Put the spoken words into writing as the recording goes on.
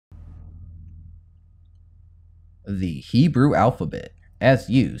The Hebrew alphabet as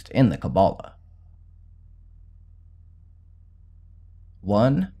used in the Kabbalah.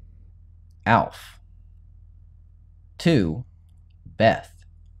 1. Alf. 2. Beth.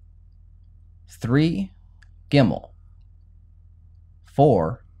 3. Gimel.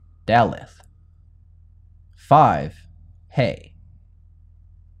 4. Daleth. 5. Hey.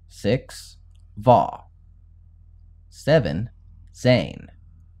 6. Vav. 7. Zain.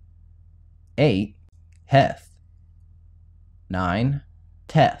 8. Heth. 9.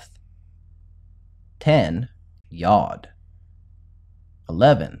 Teth. 10. Yod.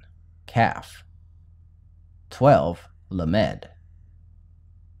 11. Kaf. 12. Lamed.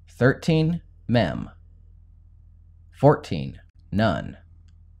 13. Mem. 14. Nun.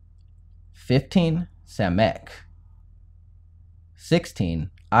 15. Samek. 16.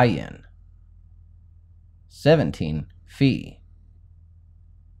 Ayin. 17. Phi.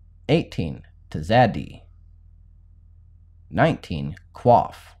 18. Tzadi. 19.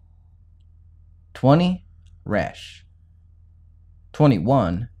 Quaf. 20. Resh.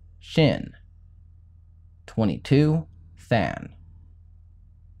 21. Shin. 22. Than.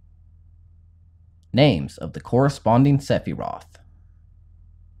 Names of the corresponding Sephiroth.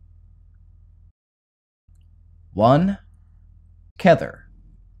 1. Kether,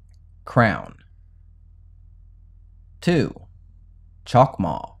 crown. 2.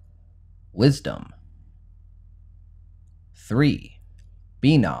 Chokmah, wisdom. 3.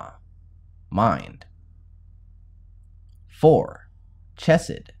 Binah, mind. 4.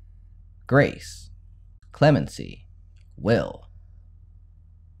 Chesed, grace, clemency, will.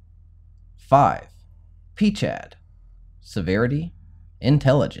 5. Pichad, severity,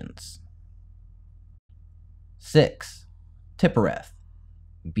 intelligence. 6. Tippereth,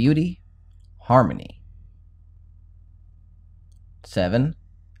 beauty, harmony. 7.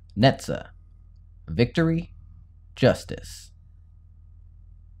 Netzah, victory, justice.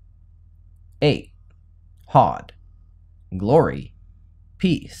 8. Hod, glory,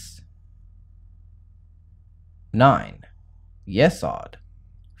 peace. 9. Yesod,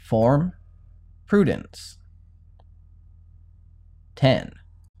 form, prudence. 10.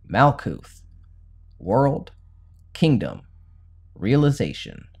 Malkuth, world, kingdom,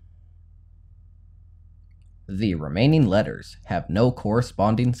 realization. The remaining letters have no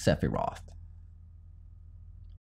corresponding Sephiroth.